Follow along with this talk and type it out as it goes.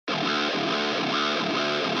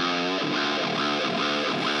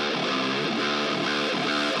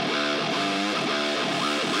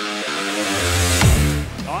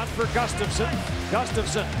Gustafsson.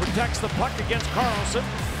 Gustafsson protects the puck against Carlson.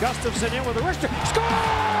 Gustafsson in with a wrister.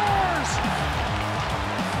 Scores!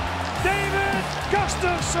 David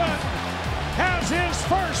Gustafsson has his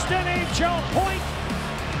first NHL point,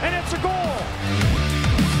 and it's a goal.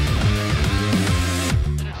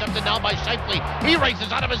 Intercepted now by Scheifele. He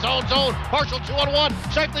races out of his own zone. Partial 2-on-1.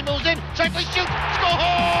 Scheifele moves in. Scheifele shoots. Score!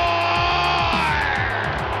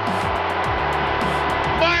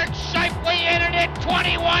 Mark Scheifele entered it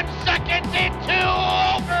 21 seconds into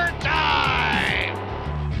overtime.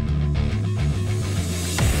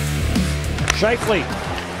 Scheifele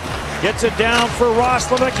gets it down for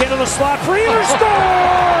Roslovic into the slot. Freeler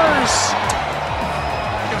scores!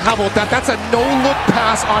 How about that? That's a no-look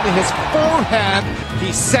pass onto his forehand.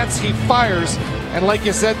 He sets, he fires, and like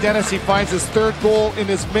you said, Dennis, he finds his third goal in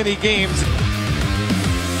as many games.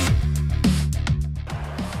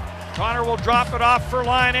 Connor will drop it off for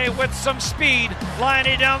Laine with some speed.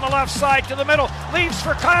 Laine down the left side to the middle. Leaves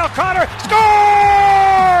for Kyle Connor.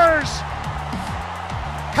 Scores!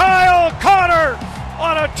 Kyle Connor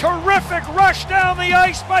on a terrific rush down the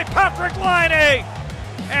ice by Patrick Laine.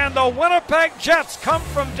 And the Winnipeg Jets come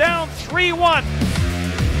from down 3-1.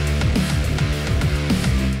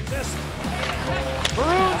 This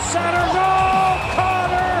Maroon center goal.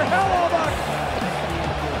 Connor Hellebuck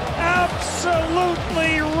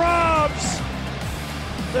absolutely robs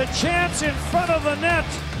the chance in front of the net.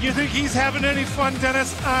 You think he's having any fun,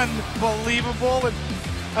 Dennis? Unbelievable. And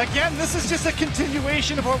again, this is just a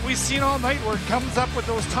continuation of what we've seen all night, where it comes up with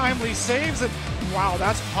those timely saves, and wow,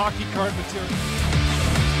 that's hockey card material.